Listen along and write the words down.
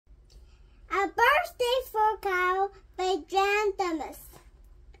Birthday for Cow by Jan Thomas.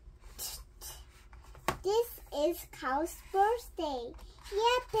 This is Cow's birthday.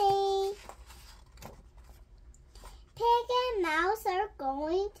 Yippee! Pig and Mouse are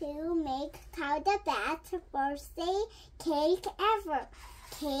going to make Cow the best birthday cake ever.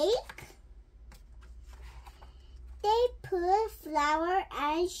 Cake? They put flour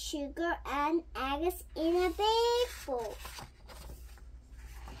and sugar and eggs in a big bowl.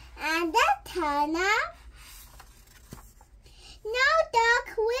 And the turnip? No,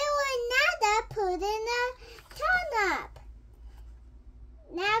 Duck, we will never put in a turnip.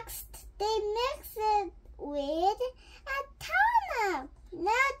 Next, they mix it with a turnip.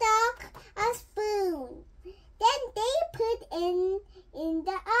 No, Duck, a spoon. Then they put in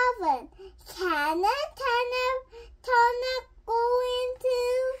the oven. Can a turnip go into?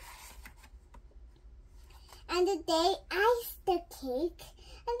 And they ice the cake.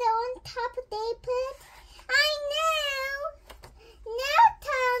 And on top they put, I know, no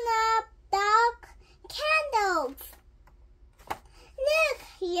turnip, Duck, candles. Look,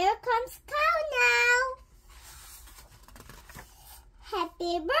 here comes Cow now.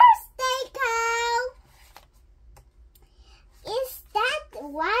 Happy birthday!